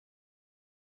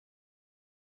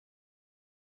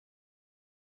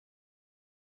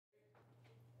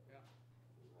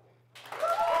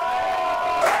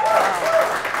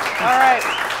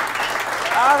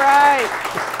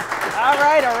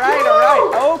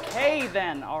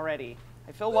then already.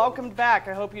 I feel welcomed back.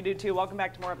 I hope you do too. Welcome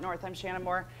back to More Up North. I'm Shannyn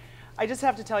Moore. I just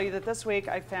have to tell you that this week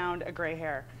I found a gray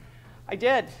hair. I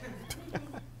did.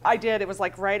 I did. It was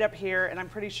like right up here, and I'm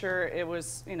pretty sure it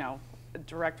was, you know, a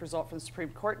direct result from the Supreme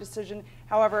Court decision.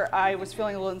 However, I was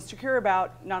feeling a little insecure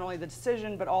about not only the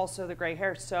decision, but also the gray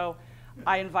hair. So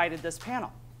I invited this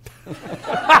panel.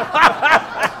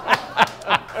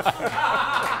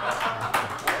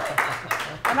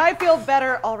 And I feel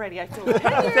better already. I feel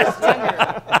 10 years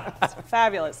younger. It's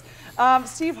fabulous.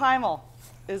 Steve Heimel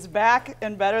is back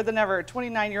and better than ever.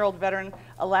 29-year-old veteran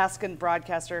Alaskan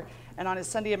broadcaster. And on his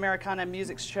Sunday Americana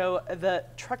music show, The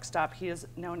Truck Stop, he is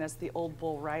known as the Old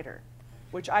Bull Rider,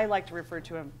 which I like to refer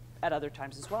to him at other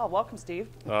times as well. Welcome, Steve.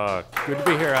 Good to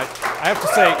be here. I have to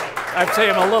say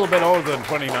I'm a little bit older than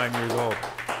 29 years old.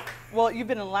 Well, you've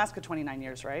been in Alaska 29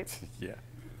 years, right? Yeah.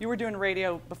 You were doing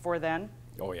radio before then?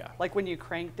 Oh, yeah. Like when you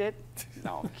cranked it?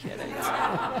 No, kidding.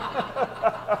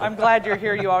 I'm glad you're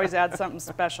here. You always add something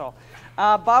special.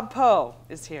 Bob Poe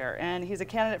is here, and he's a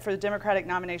candidate for the Democratic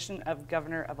nomination of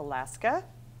Governor of Alaska.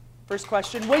 First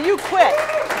question, will you quit?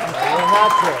 I will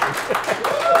not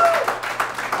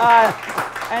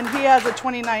quit. And he has a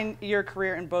 29-year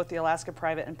career in both the Alaska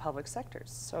private and public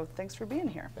sectors. So thanks for being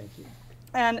here. Thank you.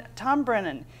 And Tom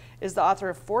Brennan is the author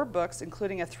of 4 books,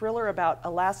 including a thriller about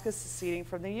Alaska seceding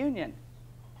from the Union.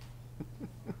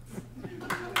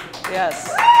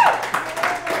 Yes.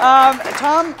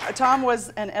 Tom was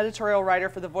an editorial writer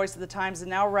for The Voice of the Times and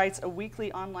now writes a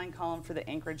weekly online column for the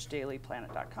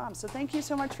AnchorageDailyPlanet.com. So thank you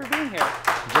so much for being here.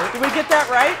 Did we get that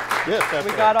right? Yes, that's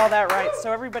We got all that right.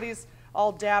 So everybody's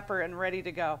all dapper and ready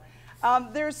to go.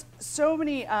 There's so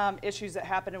many issues that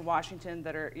happen in Washington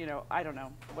that are, you know, I don't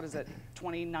know, what is it,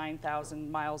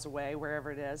 29,000 miles away, wherever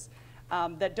it is,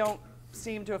 that don't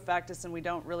seem to affect us, and we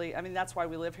don't really, I mean, that's why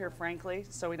we live here, frankly,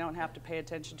 so we don't have to pay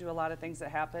attention to a lot of things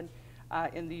that happen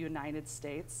in the United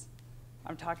States.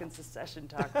 I'm talking secession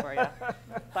talk for you.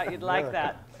 Thought you'd like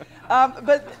that.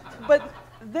 But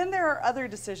then there are other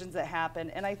decisions that happen,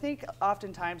 and I think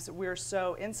oftentimes we're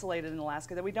so insulated in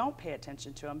Alaska that we don't pay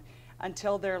attention to them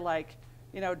until they're like,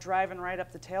 you know, driving right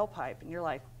up the tailpipe, and you're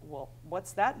like, well,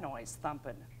 what's that noise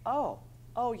thumping? Oh,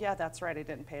 yeah, that's right, I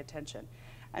didn't pay attention.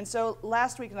 And so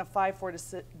last week in a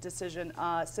 5-4 decision,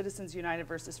 Citizens United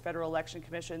versus Federal Election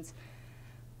Commissions,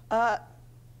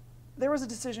 there was a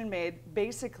decision made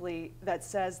basically that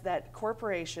says that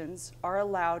corporations are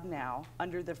allowed now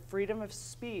under the freedom of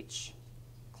speech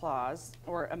clause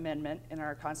or amendment in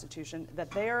our Constitution that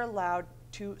they are allowed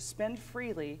to spend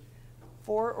freely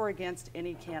for or against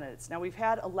any candidates. Now we've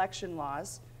had election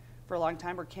laws for a long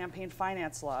time, or campaign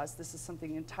finance laws. This is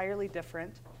something entirely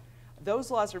different.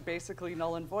 Those laws are basically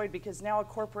null and void because now a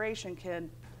corporation can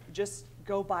just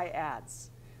go buy ads.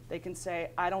 They can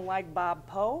say, I don't like Bob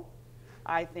Poe,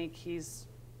 I think he's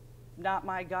not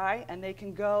my guy, and they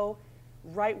can go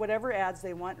write whatever ads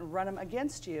they want and run them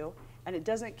against you, and it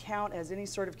doesn't count as any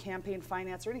sort of campaign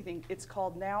finance or anything. It's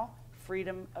called now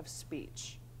freedom of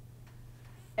speech.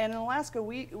 And in Alaska,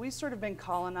 we've sort of been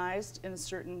colonized in a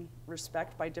certain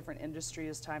respect by different industry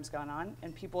as time's gone on,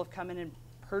 and people have come in and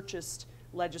purchased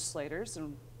legislators,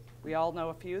 and we all know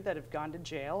a few that have gone to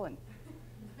jail and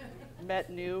met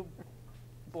new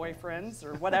boyfriends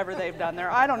or whatever they've done there.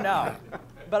 I don't know.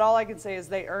 But all I can say is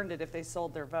they earned it if they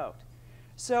sold their vote.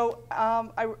 So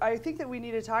I think that we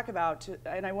need to talk about,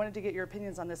 and I wanted to get your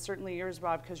opinions on this, certainly yours,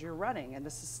 Bob, because you're running, and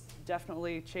this is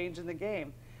definitely changing the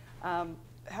game,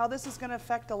 how this is going to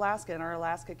affect Alaska and our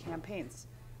Alaska campaigns.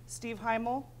 Steve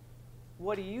Heimel,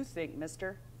 what do you think,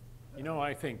 mister? You know,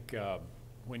 I think the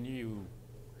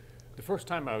first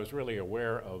time I was really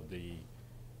aware of the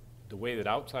way that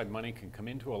outside money can come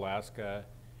into Alaska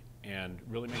and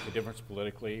really make a difference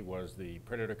politically was the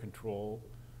predator control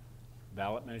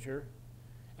ballot measure.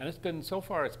 And it's been, so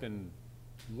far, it's been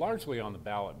largely on the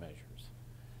ballot measures.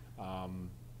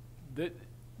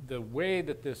 The way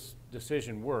that this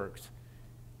decision works,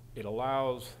 it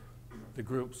allows the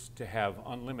groups to have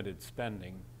unlimited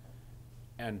spending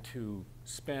and to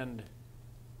spend,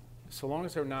 so long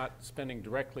as they're not spending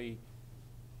directly,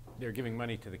 they're giving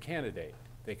money to the candidate.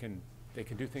 They can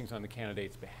do things on the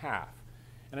candidate's behalf.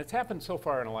 And it's happened so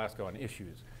far in Alaska on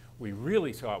issues. We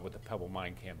really saw it with the Pebble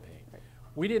Mine campaign. Right.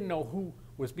 We didn't know who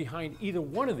was behind either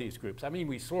one of these groups. I mean,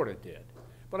 we sort of did.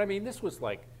 But I mean, this was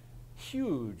like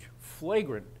huge,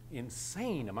 flagrant,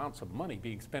 insane amounts of money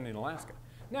being spent in Alaska.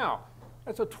 Now,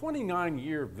 as a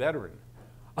 29-year veteran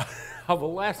of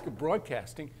Alaska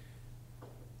broadcasting,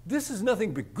 this is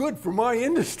nothing but good for my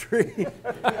industry.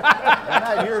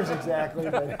 Not yours exactly,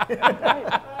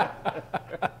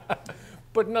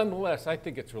 but nonetheless, I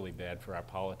think it's really bad for our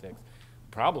politics.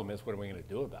 The problem is, what are we going to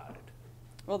do about it?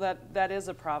 Well, that is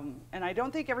a problem, and I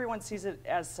don't think everyone sees it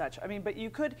as such. I mean, but you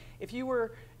could, if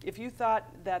you thought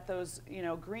that those,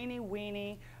 greeny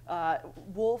weeny,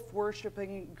 wolf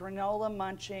worshiping, granola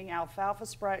munching, alfalfa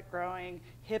sprout growing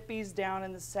hippies down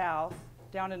in the South,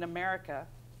 down in America,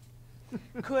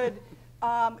 could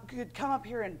come up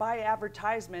here and buy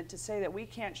advertisement to say that we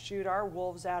can't shoot our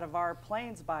wolves out of our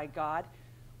plains, by God,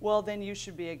 well, then you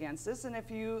should be against this. And if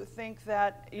you think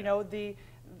that, the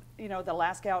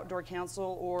Alaska Outdoor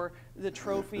Council or the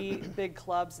trophy big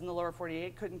clubs in the lower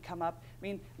 48 couldn't come up. I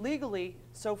mean, legally,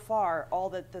 so far, all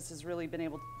that this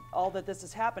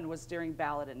has happened was during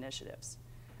ballot initiatives.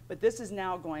 But this is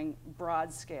now going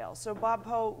broad scale. So Bob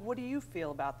Poe, what do you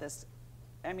feel about this?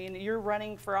 I mean, you're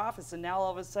running for office, and now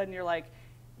all of a sudden you're like,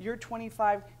 you're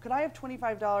 25. Could I have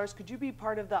 $25? Could you be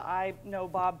part of the I Know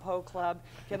Bob Poe Club?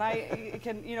 Can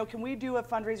we do a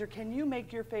fundraiser? Can you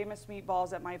make your famous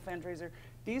meatballs at my fundraiser?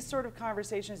 These sort of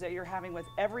conversations that you're having with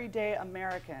everyday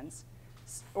Americans,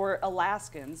 or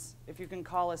Alaskans, if you can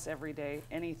call us everyday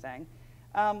anything.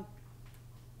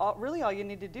 Really, all you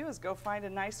need to do is go find a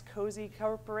nice, cozy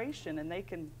corporation, and they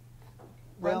can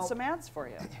run some ads for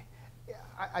you.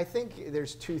 I think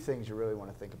there's two things you really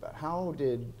want to think about. How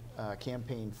did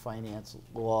campaign finance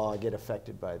law get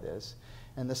affected by this?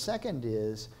 And the second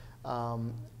is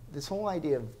this whole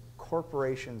idea of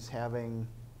corporations having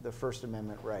the First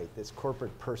Amendment right, this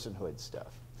corporate personhood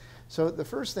stuff. So the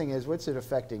first thing is, what's it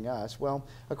affecting us? Well,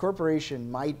 a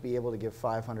corporation might be able to give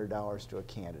 $500 to a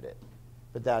candidate,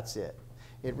 but that's it.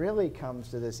 It really comes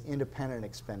to this independent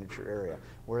expenditure area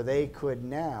where they could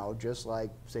now, just like,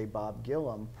 say, Bob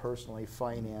Gillum personally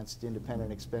financed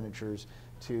independent expenditures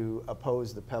to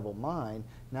oppose the Pebble mine,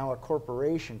 now a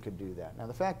corporation could do that. Now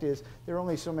the fact is, there are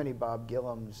only so many Bob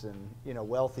Gillums and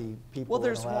wealthy people in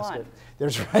Alaska. Well,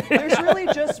 there's one. There's There's really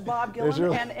just Bob Gillum,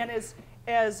 really, and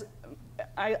as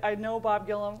I know Bob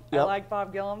Gillum, yep. I like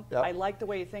Bob Gillum, yep. I like the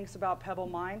way he thinks about Pebble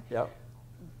mine. Yep.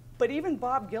 But even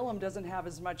Bob Gillum doesn't have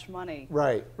as much money.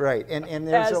 Right. And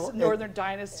there's as Northern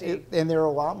Dynasty. And there are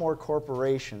a lot more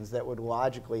corporations that would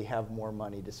logically have more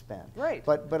money to spend. Right.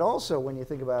 But also, when you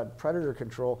think about predator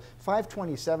control,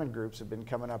 527 groups have been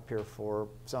coming up here for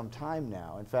some time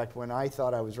now. In fact, when I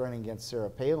thought I was running against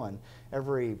Sarah Palin,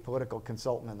 every political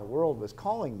consultant in the world was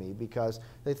calling me because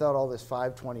they thought all this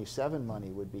 527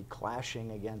 money would be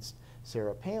clashing against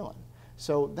Sarah Palin.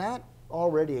 So that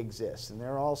already exists, and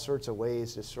there are all sorts of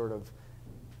ways to sort of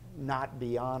not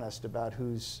be honest about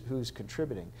who's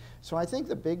contributing. So I think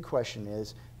the big question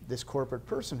is this corporate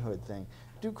personhood thing.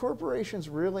 Do corporations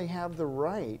really have the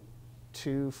right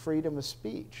to freedom of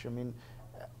speech? I mean,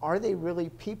 are they really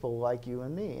people like you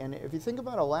and me? And if you think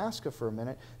about Alaska for a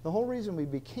minute, the whole reason we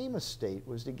became a state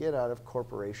was to get out of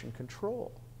corporation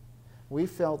control. We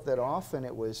felt that often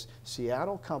it was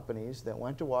Seattle companies that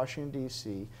went to Washington,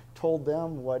 D.C., told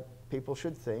them what people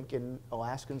should think, and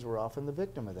Alaskans were often the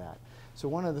victim of that. So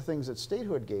one of the things that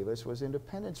statehood gave us was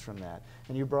independence from that.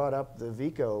 And you brought up the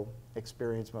VICO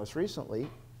experience most recently.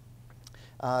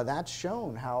 That's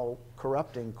shown how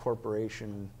corrupting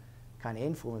corporation kind of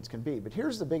influence can be. But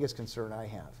here's the biggest concern I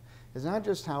have. It's not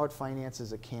just how it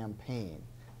finances a campaign,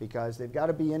 because they've got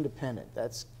to be independent.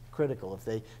 That's critical. If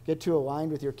they get too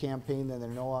aligned with your campaign, then they're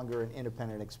no longer an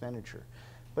independent expenditure.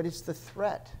 But it's the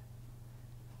threat.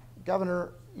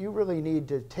 Governor, you really need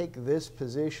to take this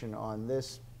position on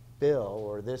this bill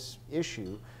or this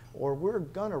issue, or we're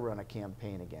going to run a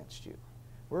campaign against you.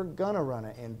 We're going to run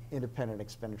an independent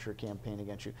expenditure campaign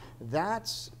against you.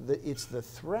 It's the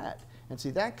threat. And see,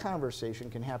 that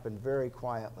conversation can happen very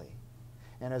quietly.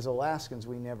 And as Alaskans,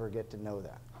 we never get to know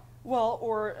that. Well,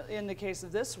 or in the case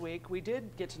of this week, we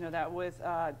did get to know that with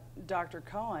Dr.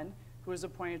 Cohen, who was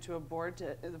appointed to a board.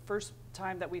 The first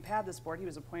time that we've had this board, he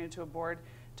was appointed to a board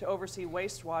to oversee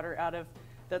wastewater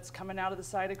that's coming out of the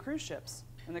side of cruise ships.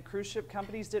 And the cruise ship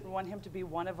companies didn't want him to be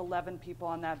one of 11 people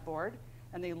on that board,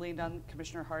 and they leaned on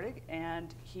Commissioner Hardig,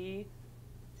 and he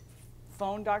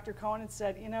phoned Dr. Cohen and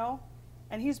said,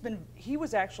 and he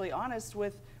was actually honest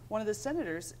with one of the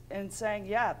senators and saying,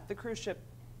 yeah, the cruise ship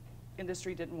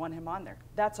industry didn't want him on there.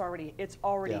 It's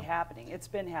already yeah. happening. It's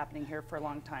been happening here for a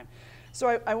long time.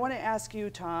 So I want to ask you,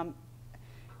 Tom,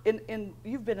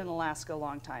 you've been in Alaska a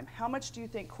long time. How much do you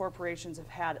think corporations have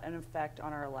had an effect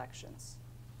on our elections?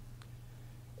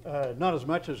 Not as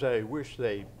much as I wish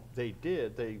they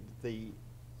did. The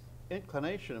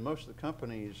inclination of most of the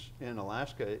companies in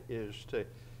Alaska is to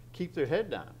keep their head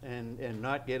down and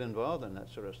not get involved in that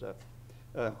sort of stuff.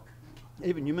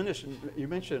 Even you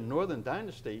mentioned Northern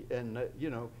Dynasty, and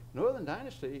Northern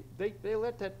Dynasty, they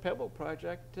let that Pebble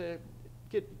project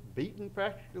get beaten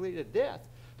practically to death.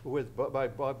 by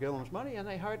Bob Gillam's money, and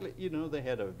they hardly, you know, they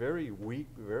had a very weak,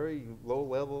 very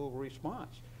low-level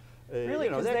response. Really,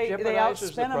 you know, because that they jeopardizes the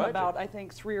outspent them project. about, I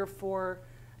think, $3 or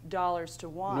 $4 to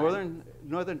 1.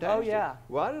 Northern Dynasty. Oh, yeah.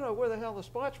 Well, I don't know where the hell the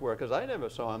spots were, because I never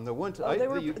saw them. The ones Oh,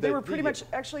 they were pretty much,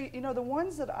 actually, you know, the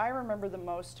ones that I remember the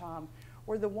most, Tom,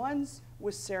 were the ones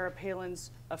with Sarah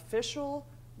Palin's official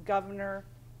governor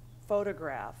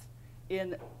photograph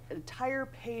in entire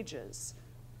pages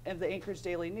of the Anchorage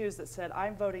Daily News that said,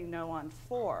 "I'm voting no on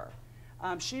 4."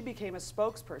 She became a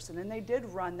spokesperson, and they did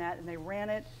run that, and they ran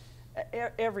it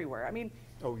everywhere. I mean,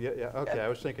 Oh, yeah, yeah, okay, I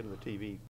was thinking of the TV